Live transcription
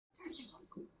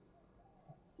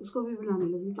उसको भी बुलाने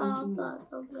लगी। आप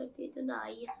तो करती तो ना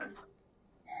आइए सब।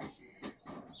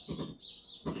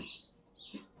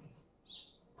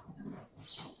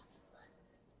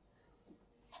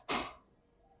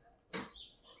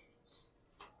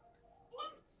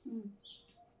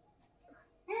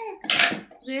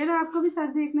 ज़ेर आपको भी सर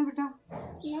देखना बेटा।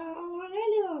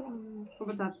 नहीं तो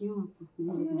बताती हूँ आपको।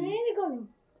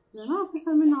 निकालो ना आपके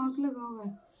सर में नाक लगा हुआ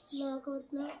है। नाक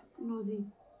मतलब नोजी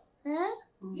है?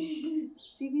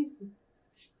 सीधी इसकी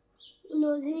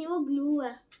नोजी नहीं, वो ग्लू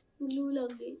है। ग्लू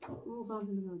लग गई थी। वो कहाँ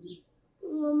से लगा दी?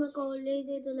 वो मैं कॉलेज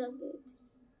थे तो लग गई थी।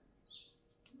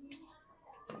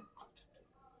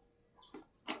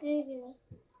 ठीक है।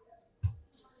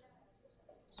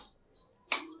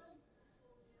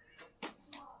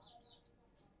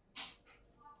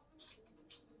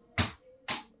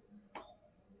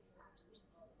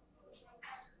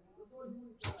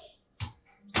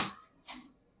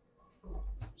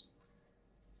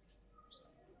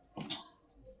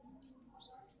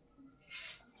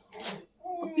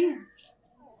 ओके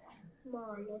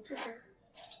मार लो तो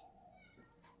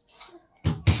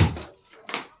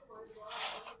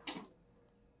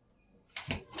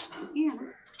ये है ना?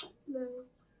 नहीं,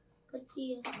 कच्ची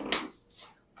है।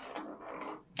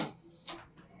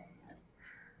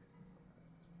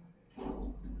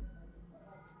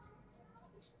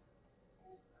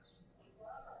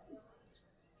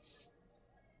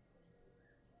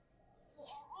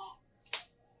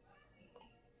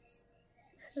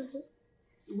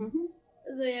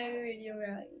 ज़ोया भी वीडियो में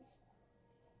आ गई।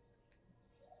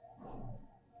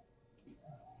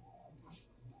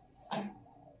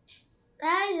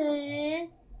 जोए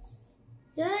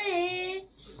जोए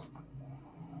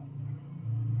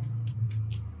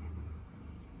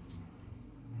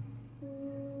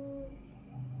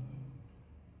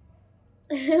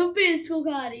पेस्ट को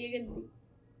खा रही है गंदी।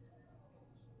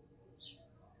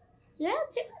 जो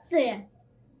अच्छे करते हैं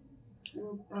वो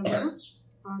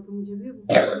तो मुझे भी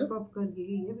पॉप करके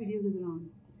गई है वीडियो के दौरान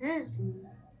हैं।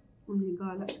 उन्हें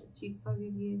गाला चीक सा के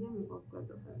किए थे, मैं पॉप कर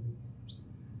दो।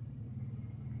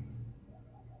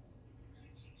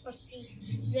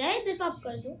 जया इधर पॉप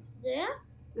कर दो। जया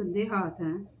गंदे हाथ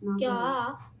हैं ना। क्या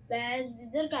मैं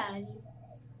जिधर का है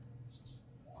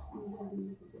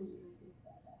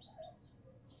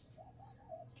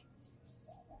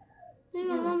नहीं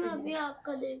मामा, मैं अभी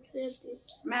आपका देख लेती हूँ।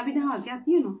 मैं अभी नहा के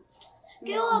आती हूँ ना।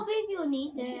 क्यों अभी क्यों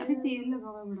नहीं? अभी तेल लगा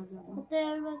हुआ है बड़ा ज्यादा।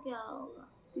 तेल में क्या होगा?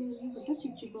 तेल बेटा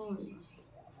चिपचिपा होगा।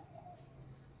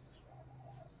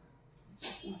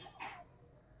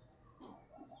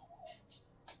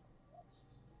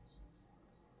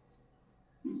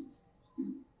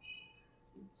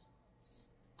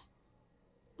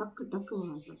 टक टक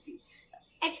आवाज आती है।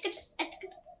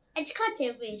 खाते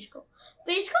हैं पेश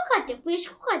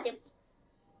को खाते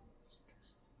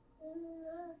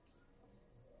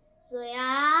जोया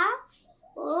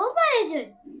ओ बड़े जो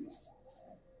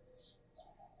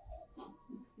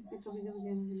इसे कभी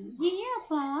कभी ये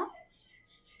अपा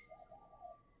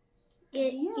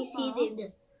किसी दिन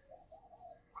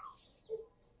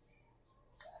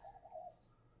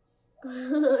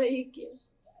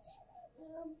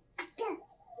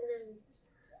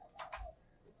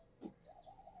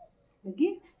लगी?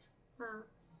 हाँ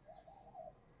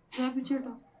जोया पीछे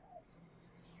हटो।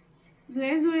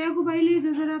 जोया को भाई ले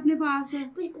जाओ जरा अपने पास है।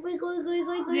 कोई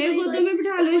गोदों में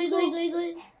बिठा लो इसको।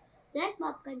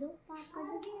 माफ कर दो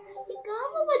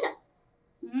कहाँ बता।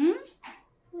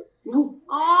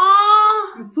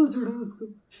 गुस्सा चढ़ा उसको।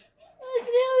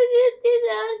 मुझे इतनी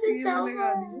जोर से लगा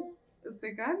दी। उसने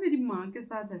कहा मेरी माँ के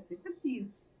साथ ऐसे करती है,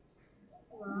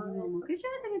 मामा के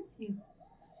साथ करती है।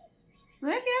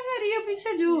 जोया क्या कर रही है?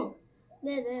 पीछे जो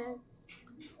दे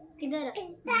किधर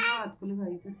हाथ को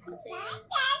लगाई तो थी।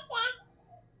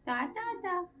 टाटा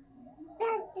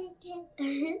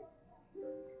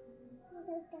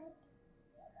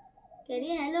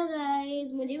करिए हेलो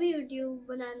गाइस, मुझे भी यूट्यूब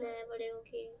बनाना है बड़े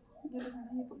होके।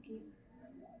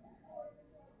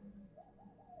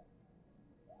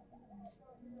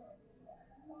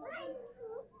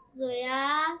 जोया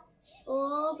ओ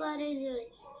बड़े जोया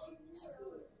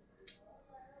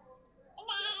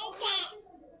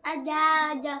आजा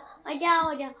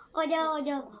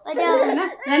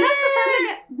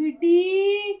बेटी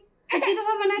कितनी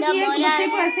दफा मना किया कि बच्चे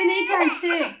को ऐसे नहीं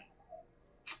खाते।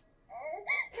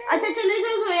 अच्छा चले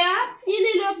जाओ जोया, ये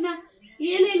ले लो अपना,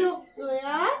 ये ले लो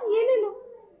जोया, ये ले लो।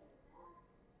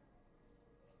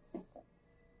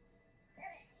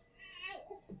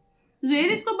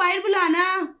 जोया इसको बाहर बुलाना।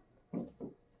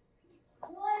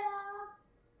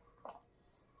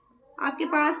 आपके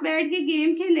पास बैठ के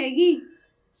गेम खेलेगी।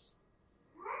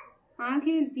 हाँ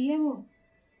खेलती है वो।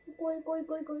 कोई कोई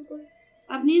कोई कोई कोई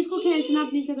अपनी इसको खींचना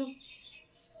अपनी तरफ।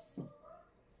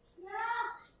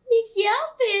 ये क्या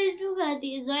फेसबुक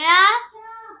आती है जोया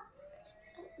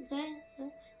जोया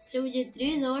से मुझे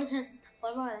इतनी जोर से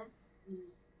थप्पड़ मारा है।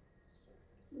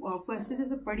 आपको ऐसे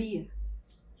जैसे पड़ी है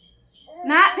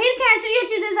ना, फिर खींच रही है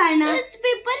चीजें साइना। तो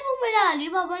पेपर मुंह में डाली,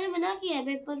 पापा ने मना किया है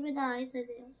पेपर में ना ऐसे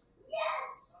दे।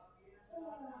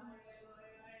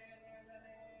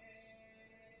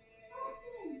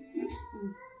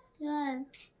 क्या है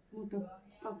मोटो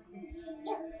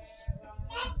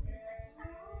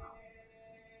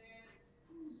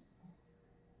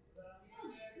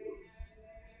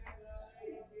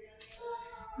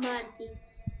मारती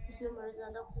इसमें मर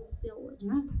ज्यादा खून पिया हुआ है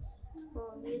ना।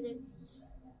 और ये देख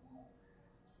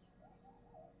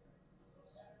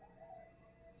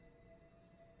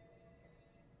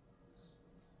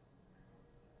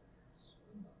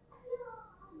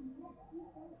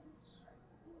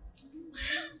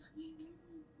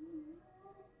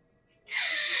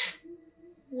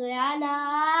जोयाना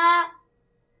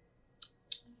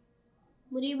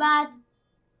बुरी बात,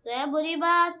 जोया बुरी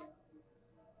बात।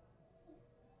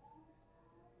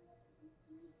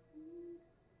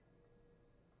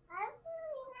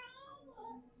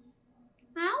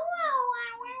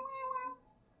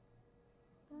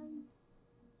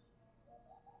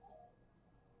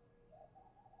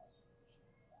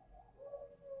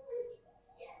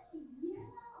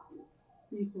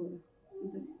 ठीक हो रहा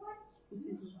इधर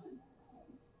उसी तरह।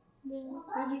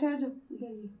 ठहर जाओ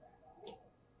इधर ही।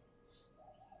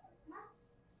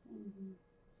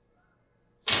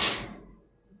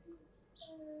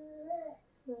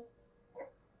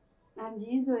 हाँ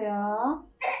जी जोया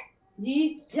जी,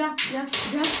 जा जा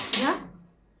जा जा।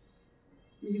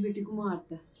 मेरी बेटी को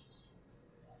मारता है।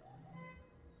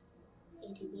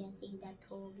 मेरी भी ऐसी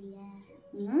डेथ हो गई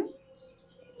है।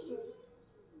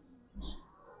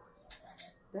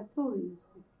 डेथ हो गई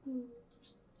उसकी।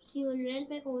 फ्यूनरल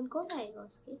पे कौन कौन आएगा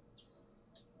उसके?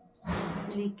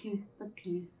 लिखे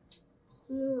पक्के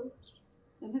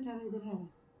चलो ठहरो इधर है।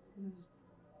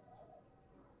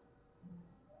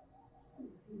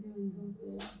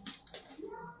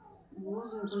 बहुत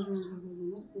ज्यादा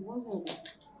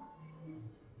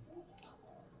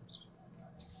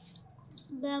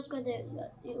मैं आपका देख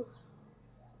जाती हूँ।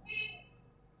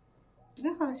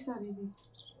 क्या खारिश कर रही थी?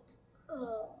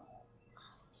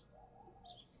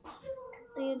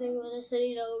 ये देखो मैंने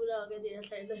शरीर को बना के दिया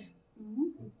था इधर।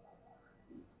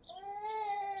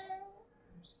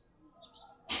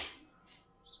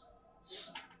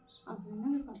 असलीना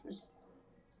के साथ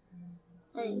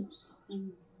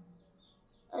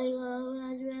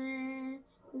आज मैं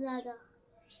ज़्यादा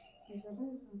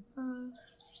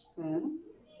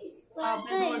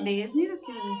आपने तो डेज नहीं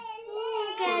रखे हुए।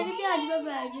 कह रही थी आज मैं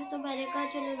बैठ जाऊँ तो मैंने कहा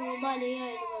चलो रोबा नहीं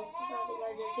आए तो मैं उसके साथ ही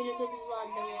बैठ जाती, लेकिन बाद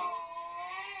में हुआ।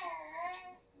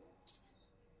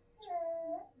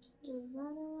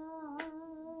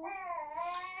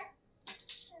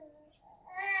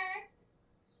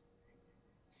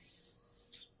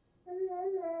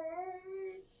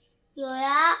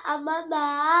 जोया अम्मा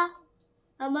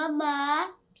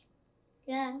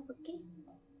क्या है पक्की?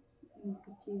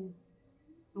 बच्ची है।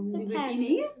 मेरी बेटी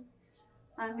नहीं है।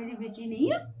 मेरी बेटी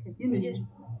नहीं है कहती मुझे।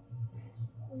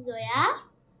 जोया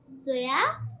जोया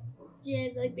जय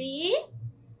बेबी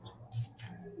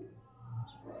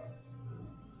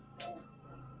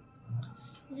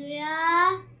जोया,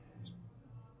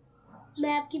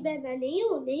 मैं आपकी बहना नहीं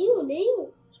हूँ नहीं हूँ नहीं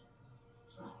हूँ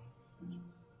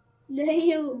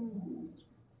नहीं हूँ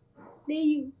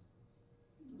नहीं हूँ।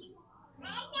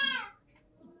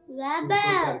 बाबा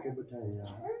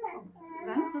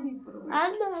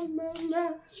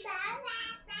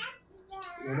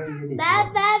बाबा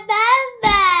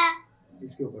बाबा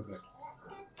इसके ऊपर बैठ।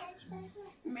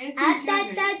 मेरे से आता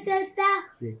आता आता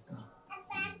देखता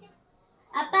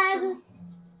आता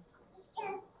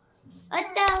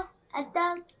आता आता।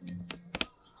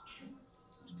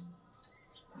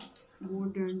 वो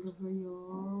डैंड्रफ है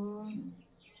यार।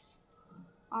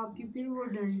 आपकी फिर वो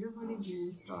डैंड्रफ वाली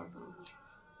जून स्टार्ट हो गई।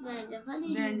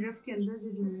 डैंड्रफ के अंदर जो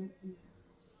जून होती है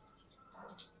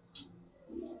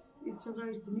इस जगह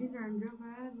इतनी डैंड्रफ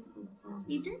है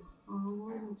इधर। हाँ वो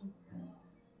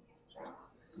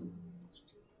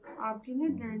आपकी ना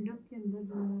डैंड्रफ के अंदर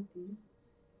जून होती है।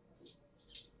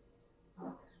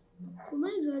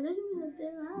 तुम्हारे गले क्यों होते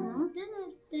हैं?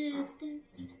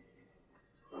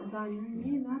 गालियाँ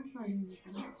नहीं ना खाने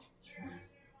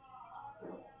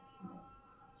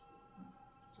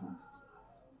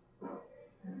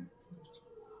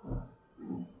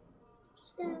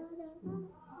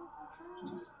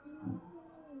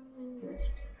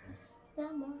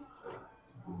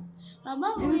पापा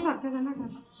ये करके करना था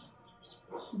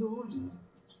 2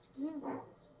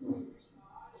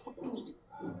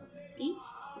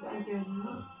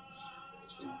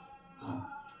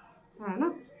 है ना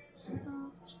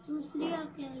दूसरी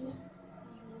आके आई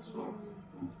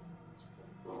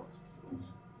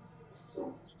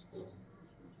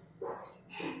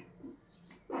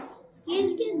स्केल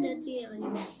के अंदर थी ये वाली।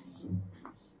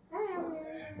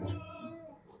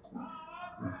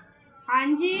 हाँ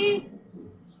जी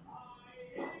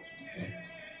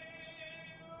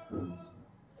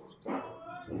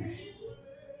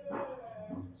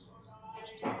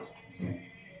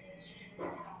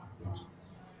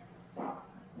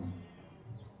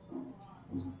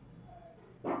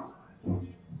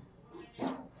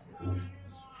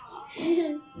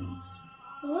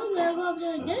और मेरे को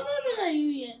अपने घर में बनाई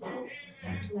हुई है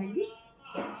लगी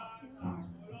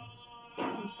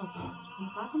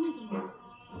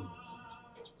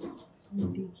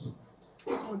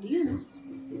मोटी है ना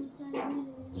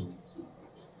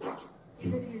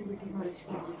इधर मेरी बेटी बारिश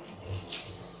कर रही है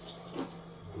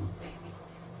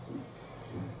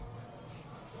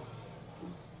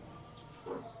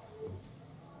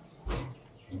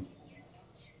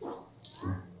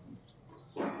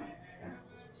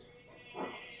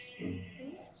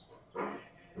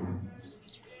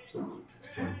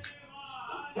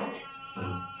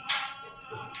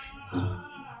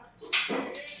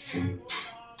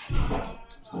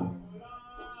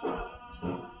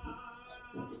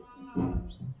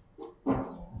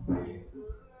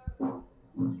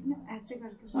ऐसे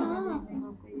करके देखने को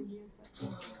आपको ये भी होता है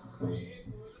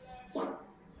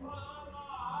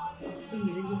सुन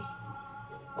रही है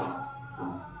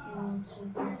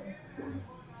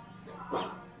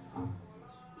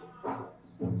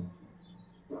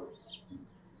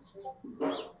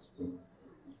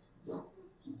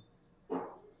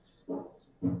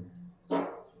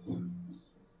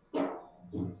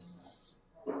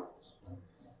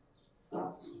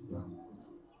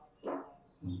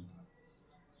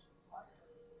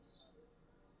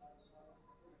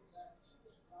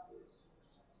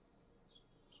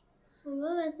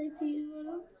वैसे चीज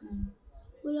बोलो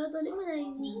बुरा तो नहीं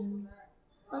बनाएंगी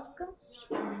पक्का।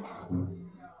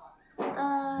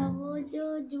 वो जो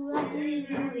जुआ की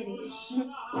गिर गई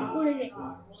उड़ गई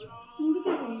उड़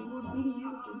कैसे उड़ती नहीं है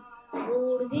वो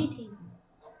उड़ गई थी।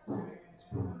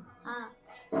 हाँ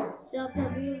जो आपने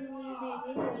अभी मुझे दे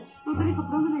दी तो तेरे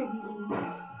कपड़ों में देखी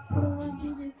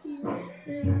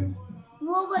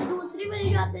वो दूसरी वाली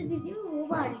जो आपने दी थी वो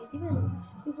बांट ली थी मैंने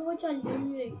क्योंकि वो चल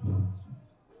नहीं रही थी।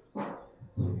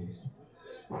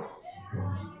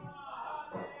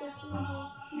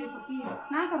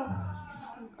 ना करो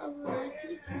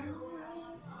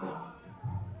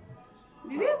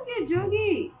बेबी अब क्या जोगी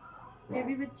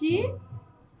बेबी बच्ची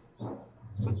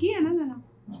पक्की है ना जाना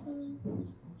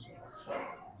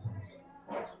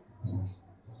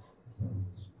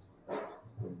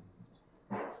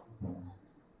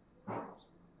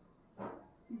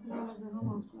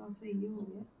सही हो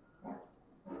गया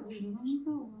नहीं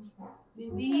था होगा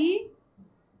बेबी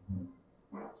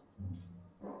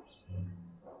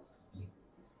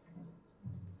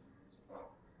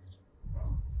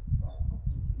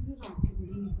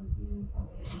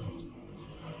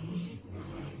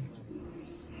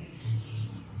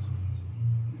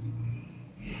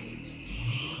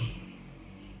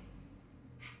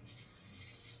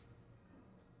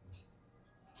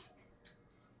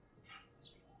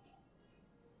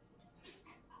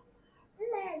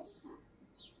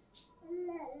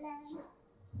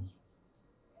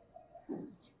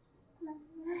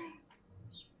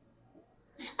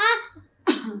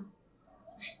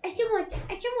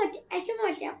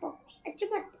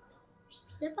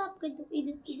इधर पाप कर दो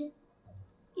इधर इधर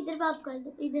इधर पाप कर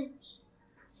दो इधर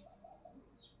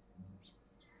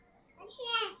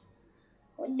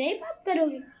और नहीं पाप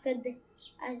करोगे कर दे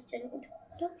आज चलो उठो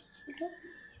उठो उठो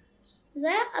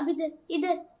जया अब इधर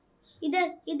इधर इधर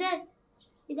इधर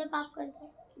इधर पाप कर दो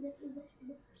इधर इधर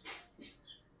इधर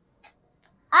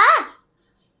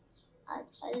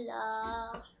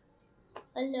अल्लाह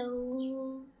हेलो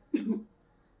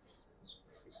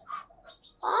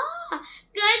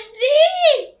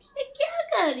क्या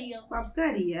कर रही हो पाप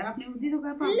कर रही है आपने उठी तो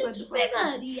कहा पाप कर दो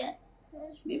कर रही है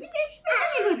बेबी लिप्स पे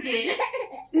नहीं करते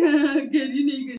कह रही नहीं